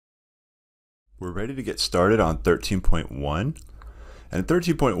We're ready to get started on 13.1. And in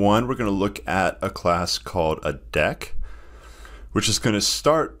 13.1, we're going to look at a class called a deck, which is going to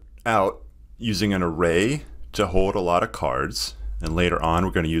start out using an array to hold a lot of cards. And later on,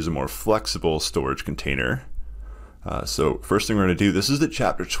 we're going to use a more flexible storage container. So first thing we're going to do, this is the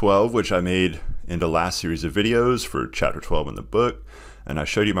chapter 12, which I made in the last series of videos for chapter 12 in the book. And I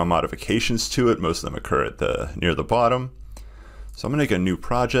showed you my modifications to it. Most of them occur at near the bottom. So I'm going to make a new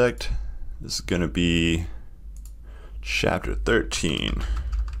project. This is going to be chapter 13.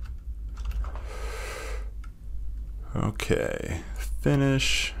 Okay,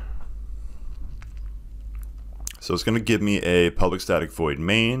 finish. So it's going to give me a public static void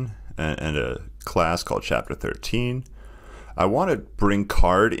main and a class called chapter 13. I want to bring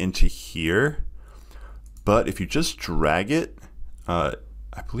card into here, but if you just drag it, I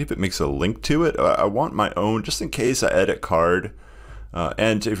believe it makes a link to it. I want my own, just in case I edit card.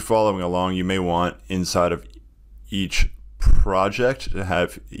 And if you're following along, you may want inside of each project to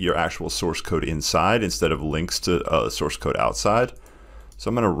have your actual source code inside instead of links to source code outside. So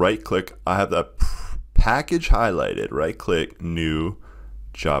I'm going to right click. I have that package highlighted. Right click, new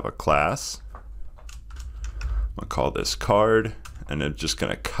Java class. I'm going to call this card, and I'm just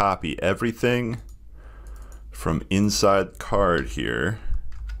going to copy everything from inside card here.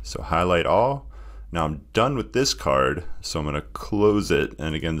 So highlight all. Now I'm done with this card, so I'm going to close it.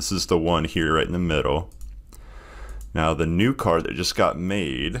 And again, this is the one here right in the middle. Now the new card that just got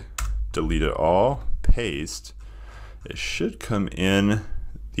made, delete it all, paste. It should come in.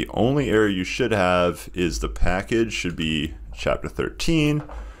 The only error you should have is the package should be chapter 13.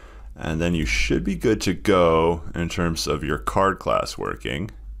 And then you should be good to go in terms of your card class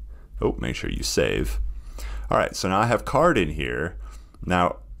working. Oh, make sure you save. All right, so now I have card in here.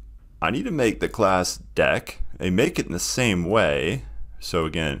 Now I need to make the class deck. I make it in the same way. So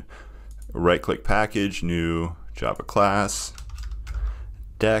again, right click package, new Java class,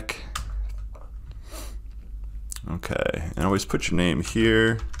 deck. Okay, and always put your name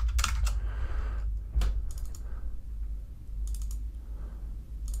here.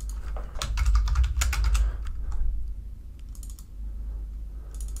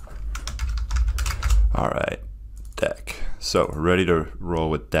 All right, deck. So we're ready to roll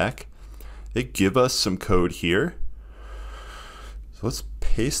with deck. They give us some code here. So let's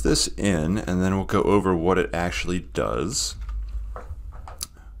paste this in and then we'll go over what it actually does.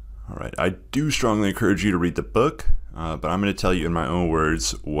 All right, I do strongly encourage you to read the book, but I'm going to tell you in my own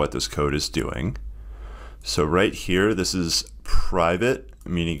words what this code is doing. So right here, this is private,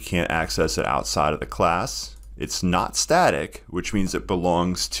 meaning you can't access it outside of the class. It's not static, which means it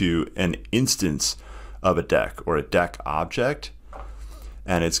belongs to an instance of a deck or a deck object.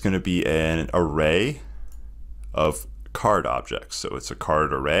 And it's going to be an array of card objects. So it's a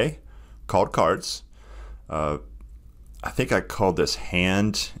card array called cards. I think I called this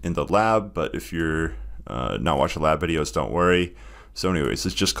hand in the lab, but if you're not watching lab videos, don't worry. So anyways,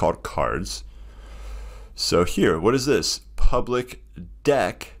 it's just called cards. So here, what is this? Public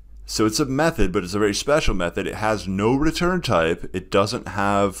deck. So it's a method, but it's a very special method. It has no return type. It doesn't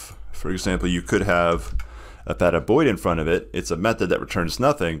have, for example, you could have that a void in front of it. It's a method that returns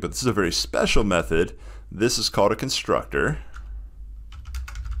nothing, but this is a very special method. This is called a constructor.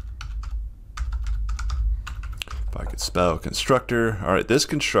 If I could spell constructor. All right, this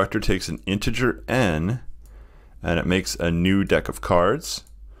constructor takes an integer n and it makes a new deck of cards.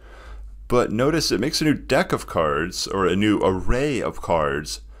 But notice it makes a new deck of cards or a new array of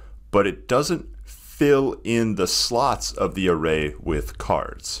cards, but it doesn't fill in the slots of the array with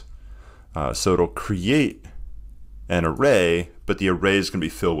cards. So it'll create an array, but the array is going to be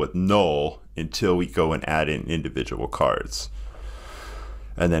filled with null until we go and add in individual cards.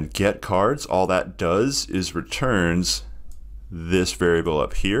 And then get cards, all that does is returns this variable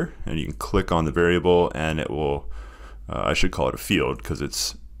up here, and you can click on the variable and it will, I should call it a field because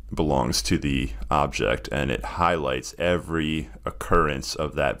it belongs to the object, and it highlights every occurrence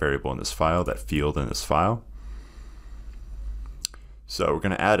of that variable in this file, that field in this file. So we're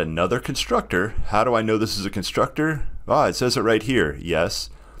going to add another constructor. How do I know this is a constructor? Ah, it says it right here, yes,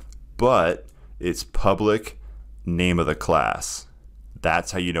 but it's public name of the class.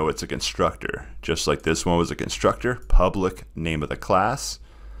 That's how you know it's a constructor. Just like this one was a constructor, public name of the class.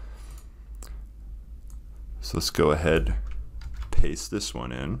 So let's go ahead, paste this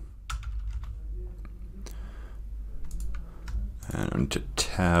one in. And I'm going to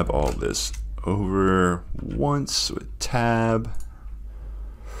tab all this over once with tab.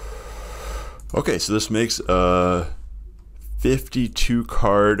 Okay, so this makes a 52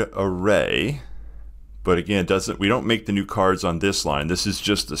 card array, But again, we don't make the new cards on this line. This is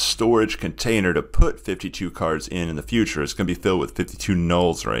just the storage container to put 52 cards in the future. It's going to be filled with 52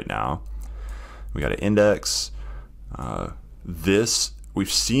 nulls right now. We got an index.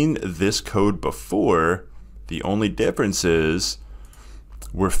 We've seen this code before. The only difference is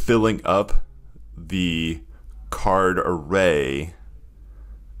we're filling up the card array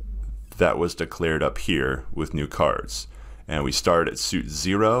that was declared up here with new cards. And we start at suit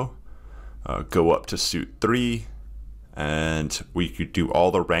 0. Go up to suit 3, and we could do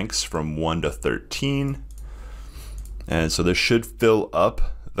all the ranks from 1 to 13. And so this should fill up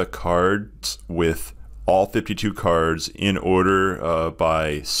the cards with all 52 cards in order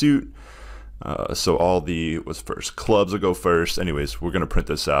by suit. So all what's first? Clubs will go first. Anyways, we're going to print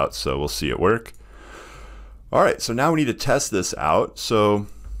this out, so we'll see it work. All right, so now we need to test this out. So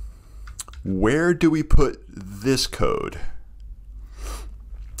where do we put this code?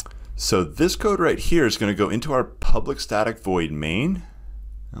 So this code right here is going to go into our public static void main.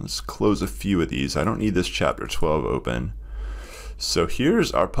 Now let's close a few of these. I don't need this chapter 12 open. So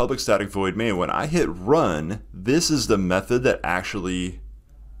here's our public static void main. When I hit run, this is the method that actually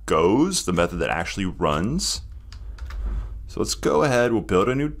goes, the method that actually runs. So let's go ahead, we'll build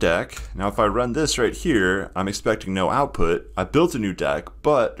a new deck. Now if I run this right here, I'm expecting no output. I built a new deck,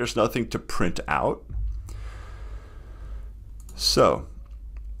 but there's nothing to print out. So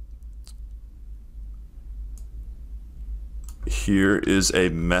here is a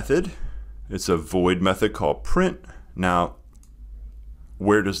method. It's a void method called print. Now,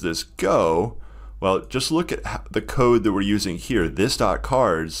 where does this go? Well, just look at the code that we're using here,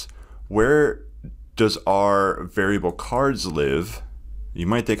 this.cards. Where does our variable cards live? You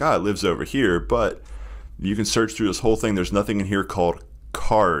might think, it lives over here, but you can search through this whole thing. There's nothing in here called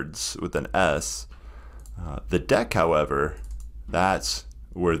cards with an S. The deck, however, that's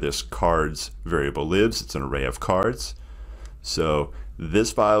where this cards variable lives. It's an array of cards. So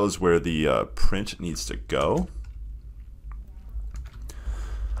this file is where the print needs to go.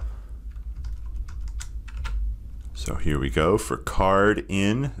 So here we go for card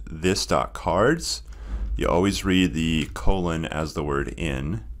in this.cards. You always read the colon as the word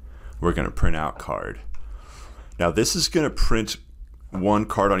in. We're going to print out card. Now this is going to print one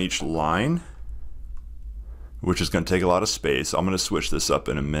card on each line, which is going to take a lot of space. I'm going to switch this up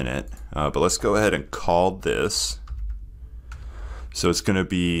in a minute, but let's go ahead and call this. So it's going to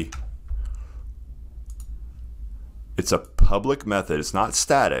be, it's a public method. It's not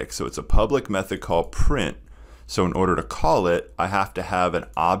static, so it's a public method called print. So in order to call it, I have to have an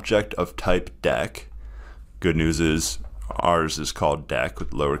object of type deck. Good news is ours is called deck with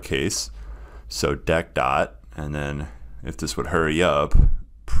lowercase. So deck dot, and then if this would hurry up,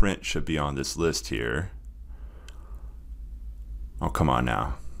 print should be on this list here. Oh, come on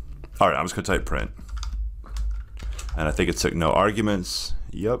now. All right, I'm just going to type print. And I think it took no arguments.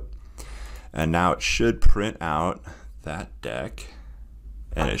 Yep. And now it should print out that deck.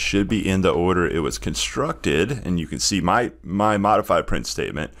 And it should be in the order it was constructed. And you can see my modified print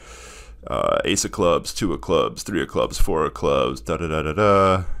statement. Ace of clubs, 2 of clubs, 3 of clubs, 4 of clubs,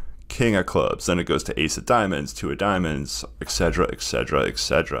 da-da-da-da-da. King of clubs. Then it goes to ace of diamonds, 2 of diamonds, etc., etc.,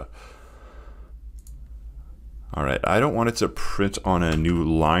 etc. All right, I don't want it to print on a new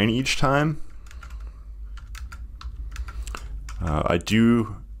line each time. I'm going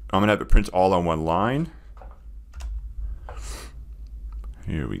to have it print all on one line.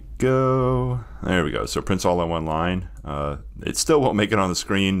 Here we go. There we go. So it prints all on one line. It still won't make it on the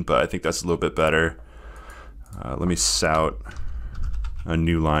screen, but I think that's a little bit better. Let me sout a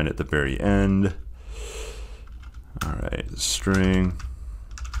new line at the very end. All right, string.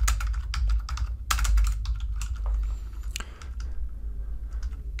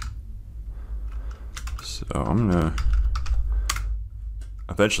 So I'm gonna,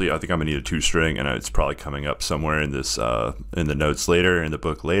 eventually I think I'm gonna need a toString, and it's probably coming up somewhere in this in the notes later, in the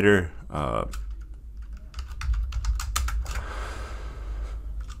book later.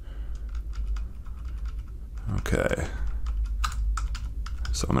 Okay,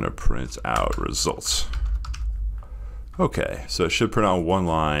 so I'm gonna print out results. Okay, so it should print out one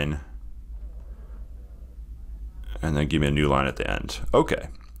line and then give me a new line at the end. Okay,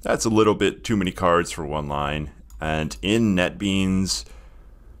 that's a little bit too many cards for one line. And in NetBeans,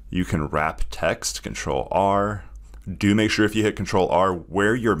 you can wrap text, Control R. Do make sure if you hit Control R,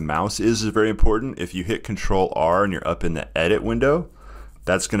 where your mouse is very important. If you hit Control R and you're up in the edit window,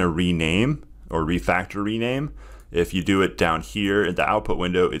 that's gonna rename or refactor rename. If you do it down here in the output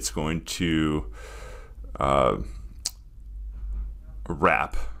window, it's going to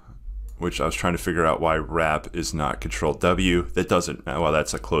wrap, which I was trying to figure out why wrap is not Control W. That doesn't, well,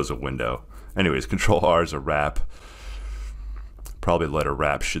 that's a close a window. Anyways, Control R is a wrap. Probably the letter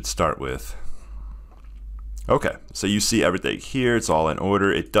wrap should start with. Okay, so you see everything here. It's all in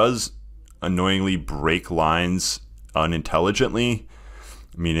order. It does annoyingly break lines unintelligently,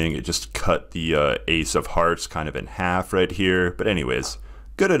 meaning it just cut the ace of hearts kind of in half right here. But anyways,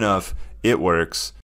 good enough. It works.